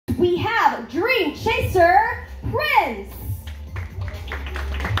Chaser, Prince.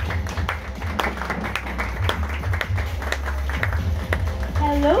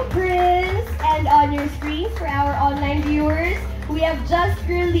 Hello, Prince. And on your screens for our online viewers, we have just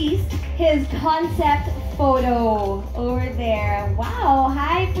released his concept photo over there. Wow,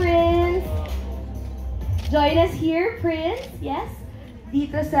 hi, Prince. Join us here, Prince. Yes,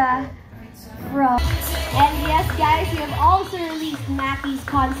 dito sa front. And yes, guys, we have also released Mackie's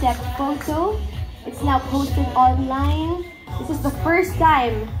concept photo. It's now posted online. This is the first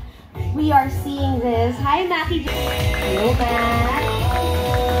time we are seeing this. Hi, Mackie. Hello, Mac.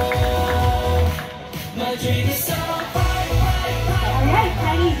 Alright,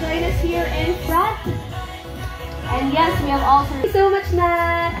 kindly join us here in front. And yes, we have also... Thank you so much,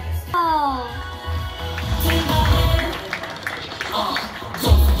 Mac. Oh.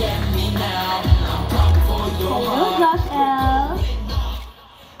 Hello, Josh L.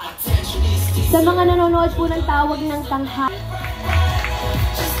 Sa mga nanonood po ng Tawag ng Tanghali.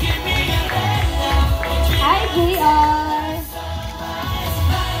 Hi, JR.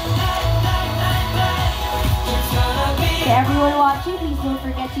 To everyone watching, please don't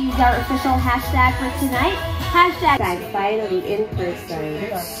forget to use our official hashtag for tonight. Hashtag finally in person.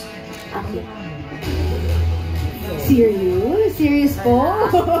 Okay. Serious? Serious po?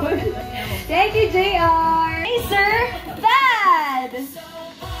 Thank you, JR. Hey, sir. Thad.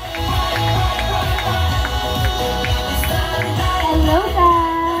 Hello,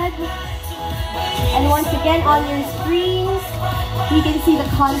 Thad. And once again, on your screens, you can see the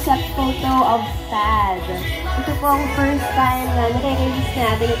concept photo of Thad. Ito po ang first time na nare-release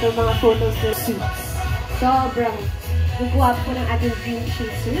natin itong mga photos ng suits. Sobrang guguwap po ng ating dream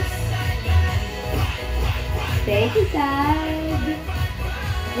chasers. Thank you, Thad.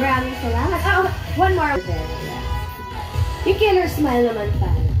 Maraming salamat. Oh, one more. Yung killer smile naman,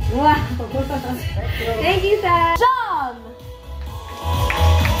 Thad. Wow. Thank you, Thad. Jom!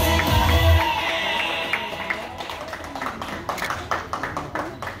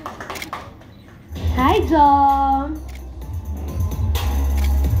 Hi, Jom!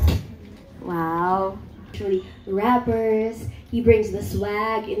 Wow. Actually, rappers, he brings the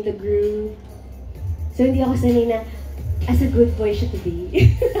swag in the group. So, hindi ako sanay na as a good boy siya to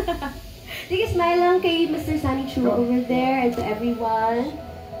be. Sige, smile lang kay Mr. Sunny Chu over there and to everyone.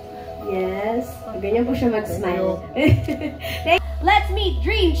 Yes. Ganyan po siya mag-smile. Let's meet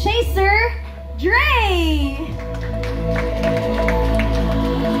Dream Chaser, Dre!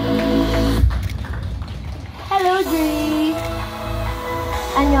 Hello, Dre!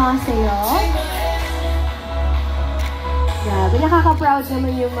 Annyeonghaseyo. Grabe, nakaka-proud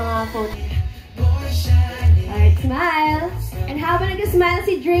naman yung mga photos. Alright, smile. And habang nag-smile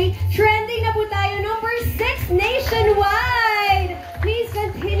si Dre, trending na po tayo number 6 nationwide. Please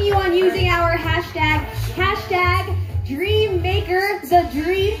continue on using our hashtag Dreammaker the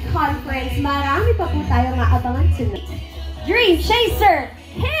Dream Conference. Marami pa po tayo maabangan tonight. Dream Chaser,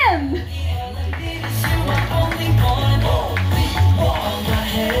 him!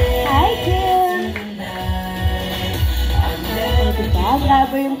 Hi, Kim! Diba?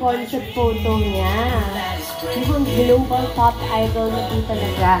 Grabe yung concept photo niya. Yung global top idol na po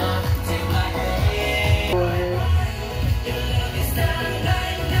talaga.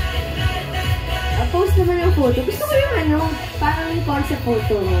 Post naman yung photo. Gusto ko yung ano, parang yung concept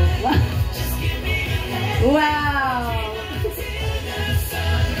photo mo. Wow! Wow!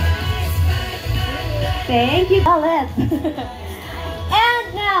 Thank you, Alet! And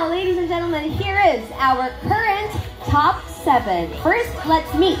now, ladies and gentlemen, here is our current top 7. First, let's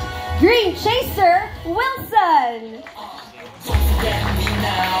meet Dream Chaser, Wilson!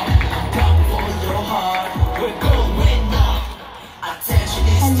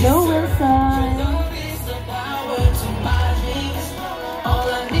 Hello, Wilson!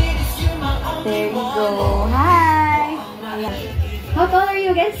 There you go. Hi! How tall are you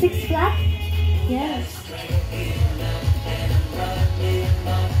again? 6 flat? Yes.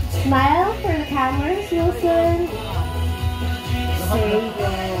 Smile for the cameras, Wilson. There you go.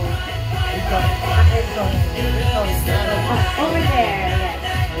 Over there, yes.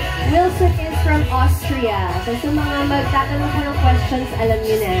 Wilson is from Austria. So sa mga magtatanong ko ng questions, alam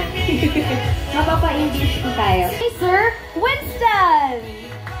niyo na. Mapapa-English po tayo. Hey, Sir Winston!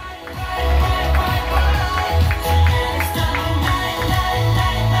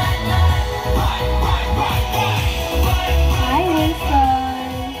 Hi,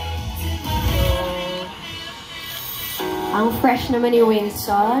 Winston! Ang fresh naman ni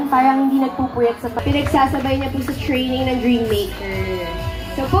Winston. Parang hindi nagpupuyat sa pinagsasabay niya po sa training ng Dreammaker.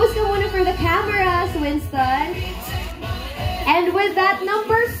 So pose ka muna for the cameras, Winston. And with that,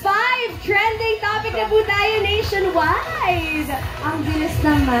 number 5 trending topic na nationwide! Ang bilis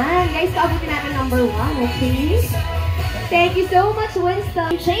naman. Guys, paabutin natin number 1, okay? Thank you so much,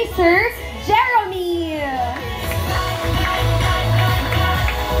 Winston. Chaser, Jeremy!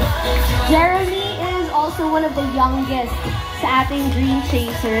 Jeremy is also one of the youngest sa ating Dream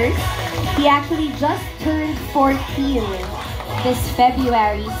Chasers. He actually just turned 14 this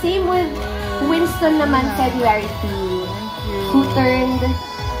February. Same with Winston naman, February 2, who turned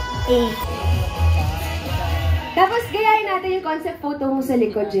 8. Tapos, gayahin natin yung concept photo mo sa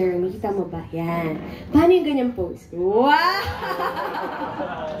likod, Jeremy. Kita mo ba? Yan. Paano yung ganyang pose? Wow!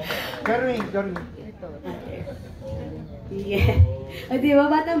 Jeremy. Yeah. O, diba?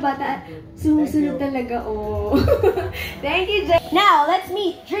 Batang-bata. Sumusunod talaga, oh. Thank you, Jeremy. Now, let's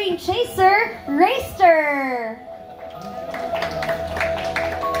meet Dream Chaser, Racer.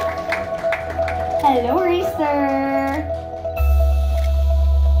 Hello, Racer.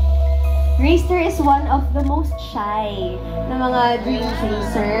 Racer is one of the most shy na mga Dream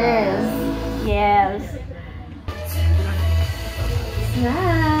Chasers. Yes.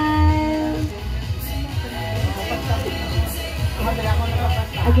 Smile.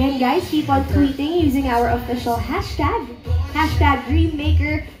 Again, guys, keep on tweeting using our official hashtag. Hashtag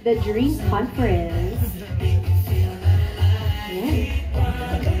DreamMaker, the Dream Conference. Yeah.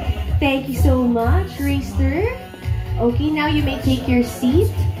 Thank you so much, Racer. Okay, now you may take your seat.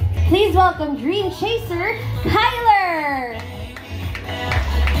 Please welcome Dream Chaser, Kyler!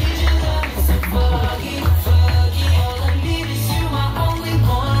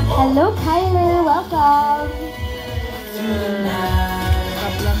 Hello, Kyler. Welcome.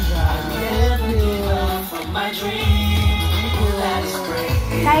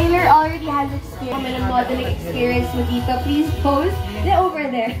 Kyler already has experience, may modeling experience mo dito. Please pose. Over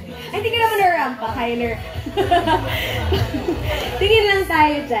there. Ay, hindi ka naman na-ramp pa, Kyler. Tingin lang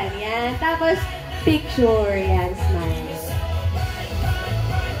tayo dyan. Yan. Tapos, picture. Yan. Smile.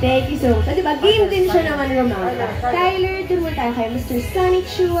 Thank you so much. Diba, game din siya naman, Romana. Kyler, dun mo tayo kay Mr. Sunny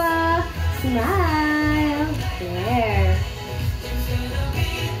Chua. Smile. There.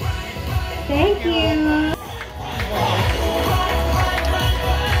 Thank you.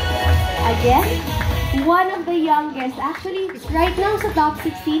 Again, one of the youngest. Actually, right now sa top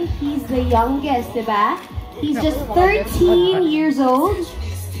 16, he's the youngest, diba? He's just 13 years old.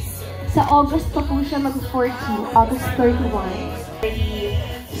 Sa August pa po siya mag-14, August 31. He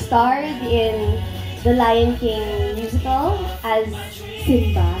starred in the Lion King musical as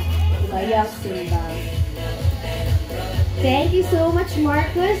Simba, diba? Young Simba. Thank you so much,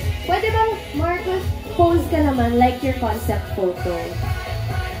 Marcus. Pwede bang, Marcus, pose ka naman like your concept photo?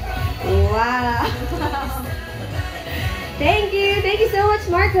 Wow! Thank you! Thank you so much,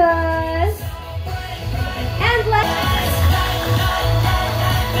 Marcus! And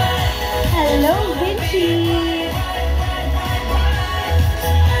hello, Vinci!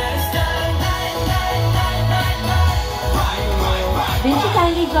 Vinci,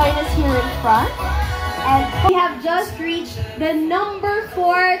 kindly join us here in front. And we have just reached the number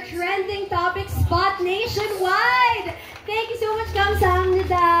 4 trending topic spot nationwide! Thank you so much,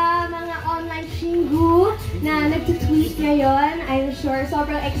 kamsahamnida, mga online shingu na nagtitweet ngayon. I'm sure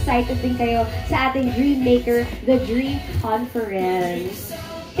sobrang excited din kayo sa ating Dreammaker, the Dream Conference.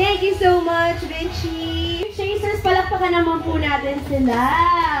 Thank you so much, Vinci! Chasers, palakpakan naman po natin sila.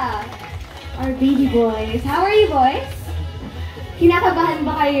 Our baby boys. How are you, boys? Kinakabahan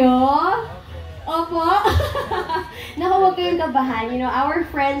ba kayo? Opo. Naku, huwag kayong kabahan. You know, our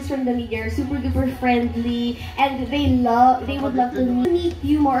friends from the media are super duper friendly and they would love to meet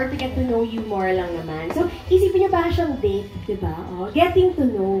you more or to get to know you more lang naman. So, isipin niyo para siyang date, diba? Oh, getting to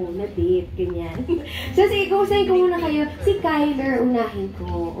know na date, ganyan. So, sige, kusayin ko muna kayo. Si Kyler, unahin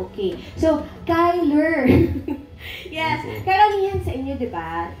ko. Okay. So, Kyler. Yes, karamihan sa inyo, di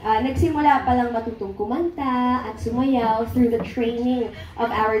ba? Nagsimula pa lang matutong kumanta at sumayaw through the training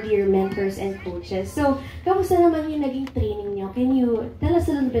of our dear mentors and coaches. So, kamusta naman yung naging training nyo? Can you tell us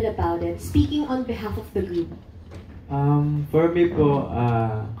a little bit about it? Speaking on behalf of the group. For me po,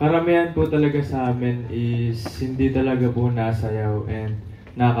 karamihan po talaga sa amin is hindi talaga po nasayaw and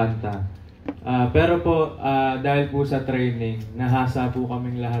nakanta. Pero po, dahil po sa training, nahasa po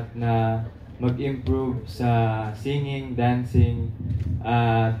kaming lahat na mag-improve sa singing, dancing,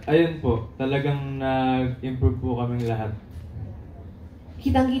 at ayun po, talagang nag-improve po kaming lahat.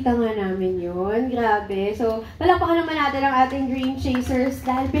 Kitang-kita nga namin yun. Grabe. So, palakpakan naman natin ang ating Dream Chasers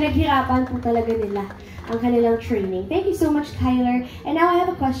dahil pinaghirapan po talaga nila ang kanilang training. Thank you so much, Kyler. And now I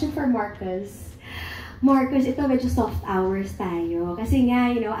have a question for Marcus. Marcus, ito medyo soft hours tayo. Kasi nga,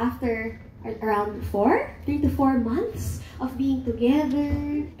 you know, after around 3 to 4 months of being together,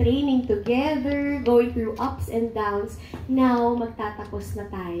 training together, going through ups and downs. Now, magtatapos na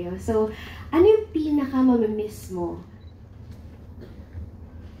tayo. So, ano yung pinaka-mamamiss mo?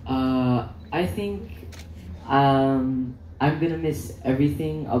 I think I'm gonna miss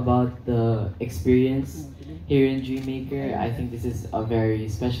everything about the experience here in Dreammaker. I think this is a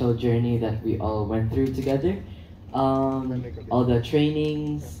very special journey that we all went through together. All the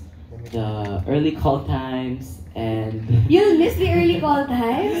trainings, the early call times, and You'll miss the early call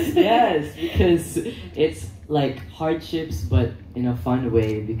times? yes, because it's like hardships, but in a fun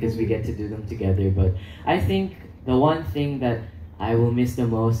way because we get to do them together. But I think the one thing that I will miss the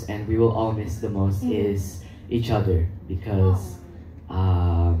most, and we will all miss the most, is each other, because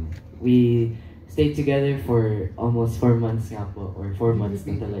we stayed together for almost 4 months nga po, or 4 months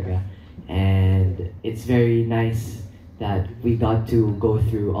na talaga. And it's very nice that we got to go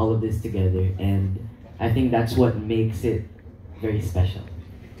through all of this together, and I think that's what makes it very special.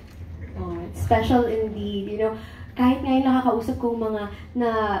 Oh, it's special indeed. You know, kahit ngayon nakakausap kong mga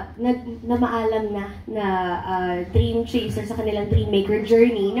na maalam na dream chaser sa kanilang Dreammaker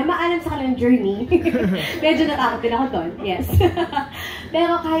journey, na maalam sa kanilang journey, medyo natakot din ako doon, yes.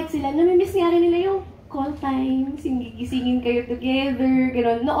 Pero kahit sila, namimiss nga rin nila yung call times, yung gigisingin kayo together,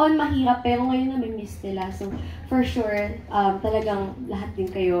 gano'n. Noon mahirap, pero ngayon namimiss nila. So, for sure, talagang lahat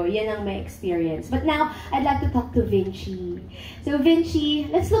din kayo, yan ang may experience. But now, I'd like to talk to Vinci. So, Vinci,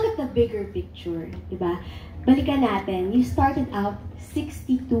 let's look at the bigger picture, diba? Balikan natin, you started out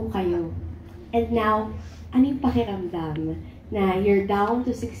 62 kayo. And now, ano yung pakiramdam na you're down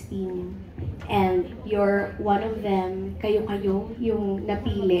to 16 and you're one of them, kayo-kayo yung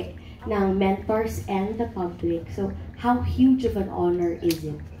napili ng mentors and the public. So, how huge of an honor is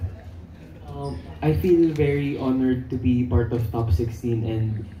it? I feel very honored to be part of Top 16,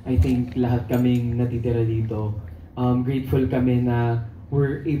 and I think lahat kaming natitira dito, grateful kami na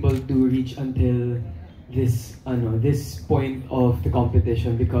we're able to reach until this point of the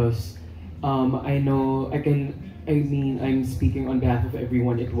competition, because I'm speaking on behalf of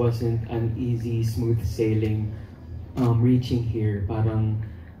everyone. It wasn't an easy, smooth sailing reaching here. Parang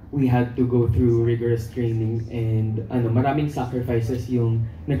we had to go through rigorous training, and maraming sacrifices yung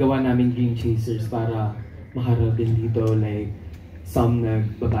nagawa naming Dream Chasers para makarating dito. Like, some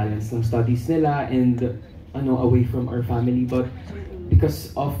nagbabalance ng studies nila and away from our family, but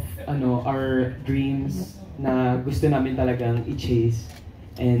because of our dreams na gusto namin talagang i-chase.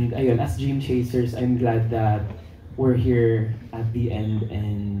 And ayun, as Dream Chasers, I'm glad that we're here at the end,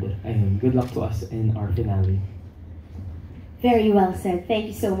 and ayun, good luck to us in our finale. Very well said.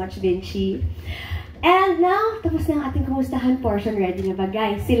 Thank you so much, Vinci. And now, tapos na ang ating kumustahan portion. Ready na ba,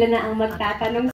 guys? Sila na ang magtatanong